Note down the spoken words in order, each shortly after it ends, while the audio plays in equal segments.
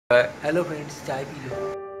Hello friends, चाय P low.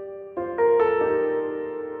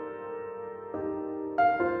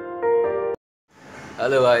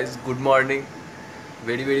 Hello guys, good morning,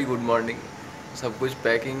 very very good morning. सब कुछ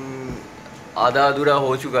packing आधा अधूरा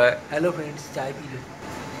हो चुका है। हेलो फ्रेंड्स, चाय पी लो।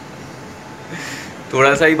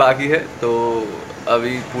 थोड़ा सा ही बाकी है, तो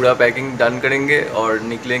अभी पूरा पैकिंग डन करेंगे और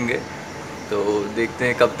निकलेंगे। तो देखते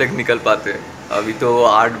हैं कब तक निकल पाते हैं। अभी तो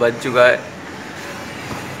 8 बज चुका है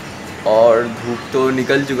और धूप तो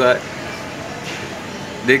निकल चुका है।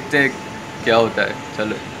 देखते हैं क्या होता है।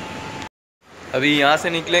 चलो अभी यहाँ से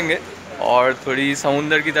निकलेंगे और थोड़ी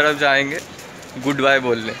समुंदर की तरफ जाएंगे गुड बाय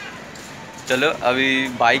बोलने। चलो अभी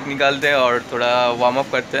बाइक निकालते हैं और थोड़ा वार्म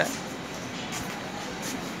अप करते हैं।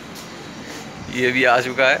 ये भी आ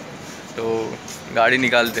चुका है, तो गाड़ी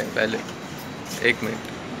निकालते हैं। पहले 1 मिनट,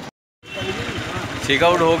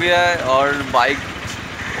 चेकआउट हो गया है और बाइक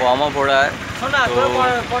वार्म अप हो रहा है। तो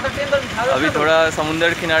अभी थोड़ा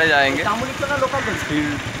समुंदर किनारे जाएंगे,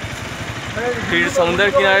 फिर समुंदर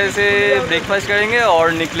किनारे से ब्रेकफास्ट करेंगे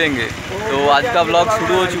और निकलेंगे। तो आज का ब्लॉग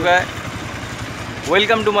शुरू हो चुका है।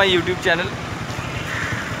 Welcome to my YouTube channel,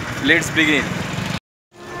 let's begin.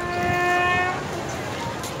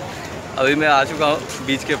 अभी मैं आ चुका हूँ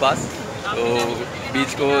बीच के पास, तो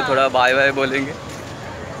बीच को थोड़ा बाय बाय बोलेंगे।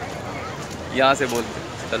 यहाँ से बोलते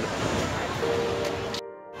हैं, चलो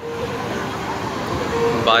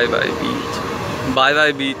बाय बाय बीच, बाय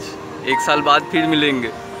बाय बीच। 1 साल बाद फिर मिलेंगे,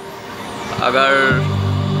 अगर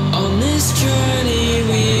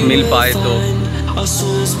मिल पाए तो।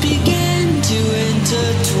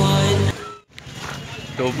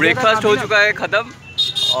 ब्रेकफास्ट हो चुका है ख़त्म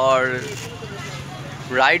और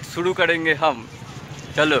राइड शुरू करेंगे हम।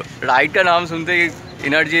 चलो, राइड का नाम सुनते ही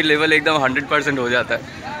एनर्जी लेवल एकदम 100% हो जाता है।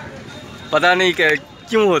 पता नहीं क्या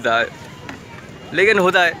क्यों होता है, लेकिन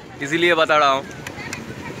होता है, इसीलिए बता रहा हूँ।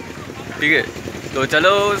 ठीक है, तो चलो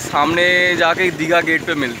सामने जाके दीघा गेट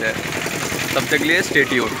पे मिलते हैं। तब तक के लिए स्टे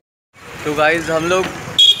ट्यून्ड। तो गाइस, हम लोग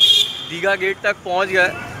दीघा गेट तक पहुंच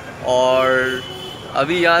गए और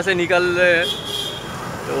अभी यहाँ से निकल रहे हैं।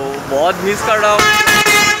 तो बहुत मिस कर रहा हूँ,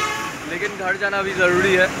 लेकिन घर जाना भी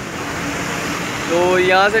ज़रूरी है। तो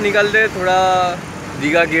यहाँ से निकलते थोड़ा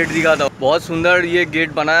दीघा गेट दिखाता हूँ। बहुत सुंदर ये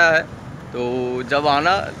गेट बनाया है, तो जब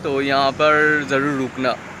आना तो यहाँ पर ज़रूर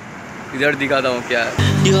रुकना। इधर दिखाता हूँ क्या है।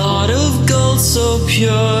 Your heart of gold, so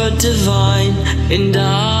pure, divine, and I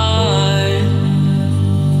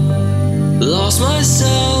lost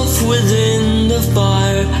myself within the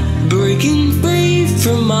fire, breaking free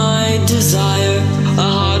from my desire. A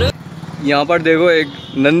heart of... यहाँ पर देखो, एक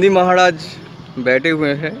नंदी महाराज बैठे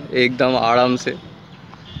हुए हैं एकदम आराम से,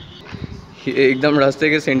 एकदम रास्ते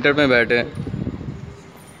के सेंटर में बैठे हैं।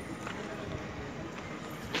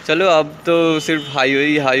 चलो, अब तो सिर्फ हाईवे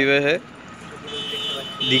ही हाईवे है,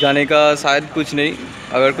 दिखाने का शायद कुछ नहीं।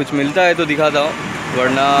 अगर कुछ मिलता है तो दिखाता हूँ,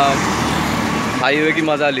 वरना हाईवे की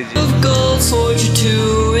मज़ा लीजिए।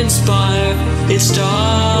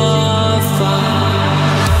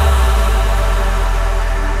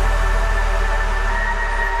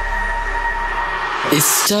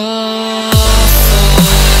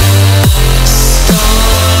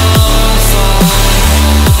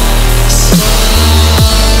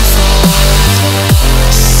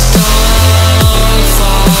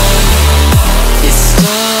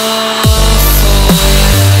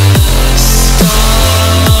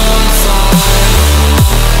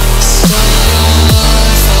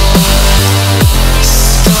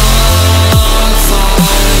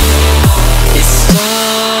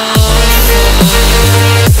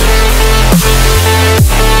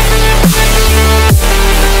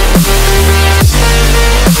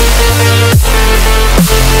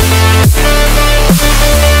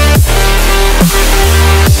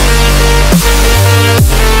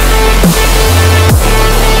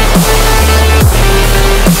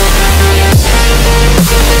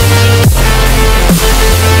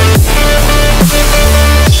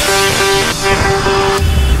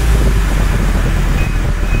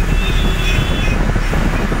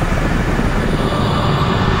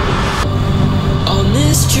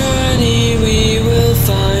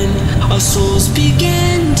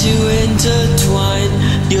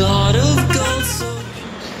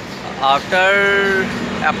 After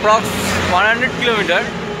approx 100 kilometer,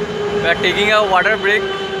 we are taking a water break,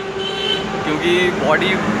 क्योंकि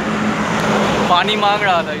बॉडी पानी मांग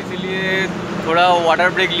रहा था, इसीलिए थोड़ा वाटर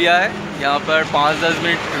ब्रेक लिया है। यहाँ पर 5-10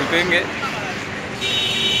 मिनट रुकेंगे।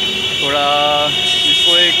 थोड़ा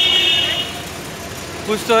इसको एक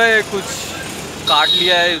कुछ तो है, कुछ काट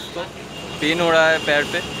लिया है, इसको पेन हो रहा है पैर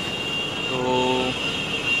पे। तो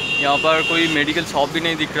यहाँ पर कोई मेडिकल शॉप भी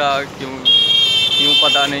नहीं दिख रहा, क्यों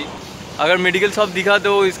पता नहीं। अगर मेडिकल शॉप दिखा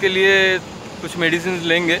तो इसके लिए कुछ मेडिसिन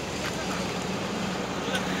लेंगे।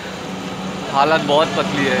 हालत बहुत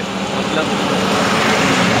पतली है, मतलब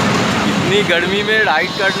इतनी गर्मी में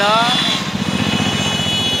राइड करना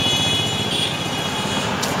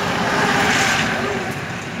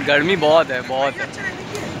गर्मी बहुत है, बहुत है।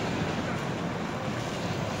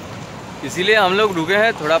 इसीलिए हम लोग रुके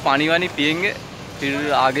हैं, थोड़ा पानी वानी पियेंगे,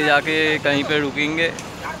 फिर आगे जाके कहीं पे रुकेंगे,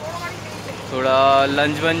 थोड़ा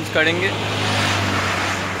लंच वंच करेंगे,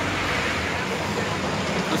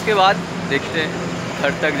 उसके बाद देखते हैं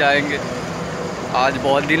घर तक जाएंगे। आज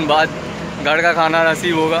बहुत दिन बाद घर का खाना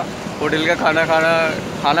नसीब होगा। होटल का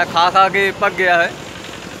खाना खा के पक गया है,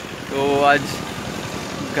 तो आज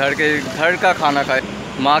घर का खाना खाए,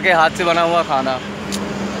 माँ के हाथ से बना हुआ खाना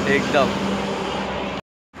एकदम।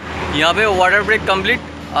 यहाँ पे वाटर ब्रेक कंप्लीट।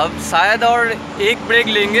 अब शायद और एक ब्रेक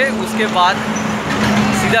लेंगे, उसके बाद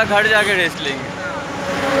सीधा घर जाके रेस्ट लेंगे।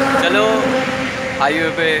 चलो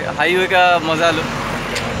हाईवे का मज़ा लो।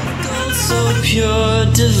 So pure,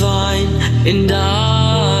 divine, and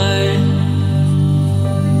I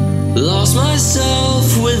lost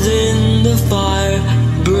myself within the fire,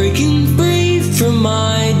 breaking free from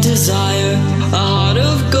my desire. A heart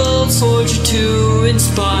of gold, forged to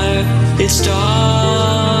inspire. It's starfire.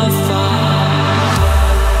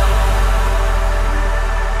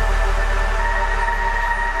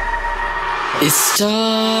 It's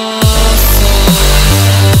starfire.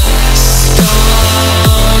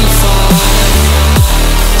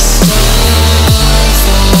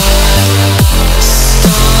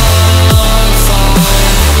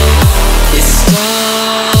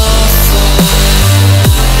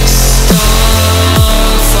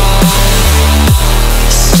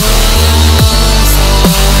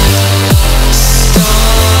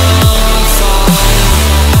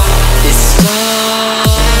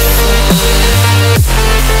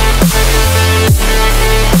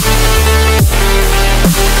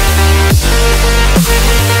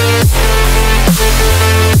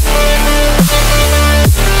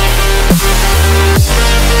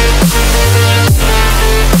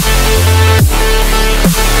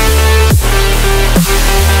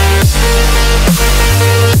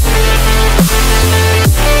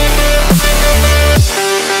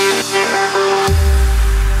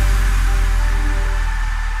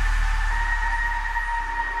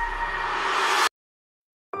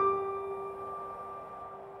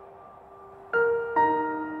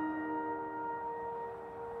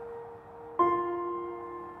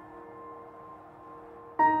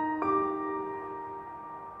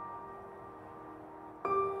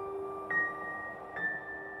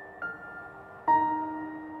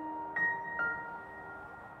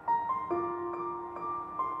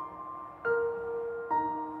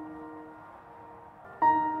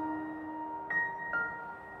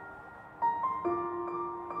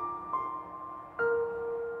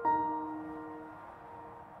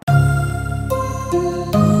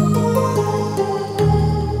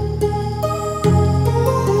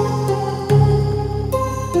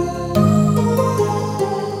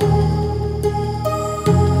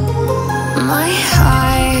 My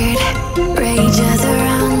heart rages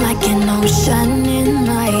around like an ocean in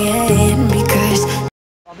my head because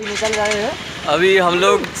अभी निकल रहे हैं। अभी हम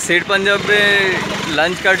लोग सेठ पंजाब में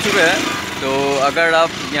lunch कर चुके हैं। तो अगर आप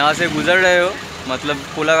यहाँ से गुज़र रहे हो, मतलब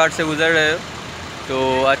कोलाघाट से गुज़र रहे हो,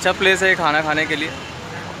 तो अच्छा प्लेस है खाना खाने के लिए।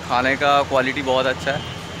 खाने का क्वालिटी बहुत अच्छा है।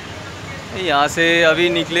 यहाँ से अभी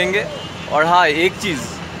निकलेंगे। और हाँ, एक चीज़,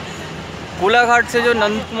 कोलाघाट से जो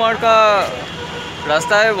नंद कुमार का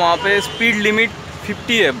रास्ता है, वहाँ पे स्पीड लिमिट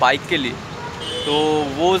 50 है बाइक के लिए, तो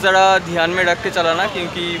वो ज़रा ध्यान में रख के चलाना,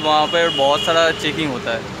 क्योंकि वहाँ पर बहुत सारा चेकिंग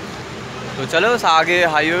होता है। तो चलो आगे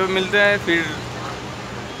हाईवे पे मिलते हैं, फिर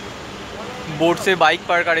बोट से बाइक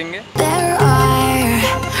पार करेंगे। there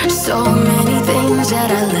are so many things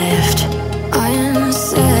that I left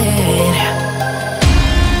unsaid.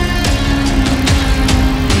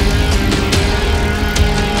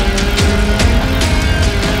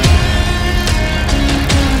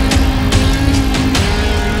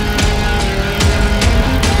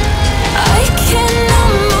 I can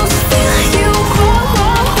almost feel you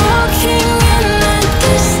walking in the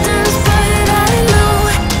distance, but I know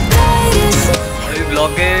that it's अभी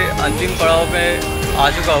ब्लॉग के अंतिम पड़ाव पे आ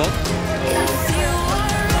चुका हूँ। तो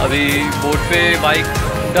अभी बोट पे बाइक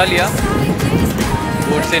उठा लिया,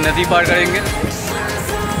 बोट से नदी पार करेंगे,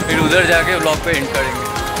 फिर उधर जाके ब्लॉग पे एंड करेंगे।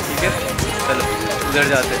 ठीक है, चलो उधर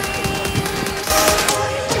जाते हैं।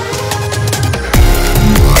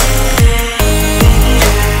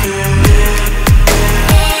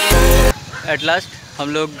 एट लास्ट हम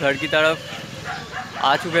लोग घर की तरफ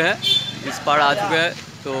आ चुके हैं, इस पार आ चुके हैं।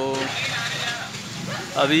 तो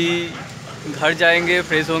अभी घर जाएंगे,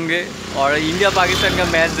 फ्रेश होंगे और इंडिया पाकिस्तान का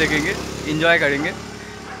मैच देखेंगे, एंजॉय करेंगे।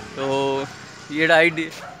 तो ये राइड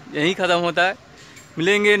यहीं ख़त्म होता है,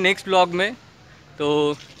 मिलेंगे नेक्स्ट ब्लॉग में।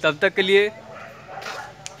 तो तब तक के लिए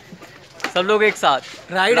सब लोग एक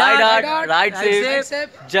साथ राइड से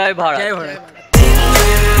जय Bharat.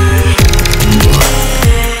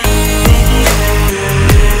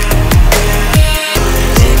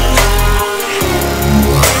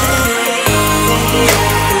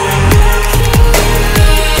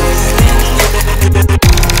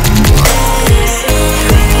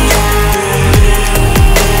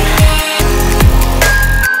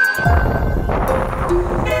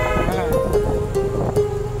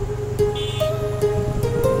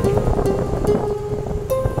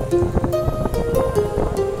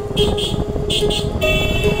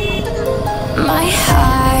 My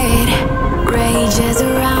heart rages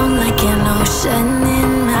around like an ocean in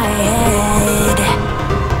my head.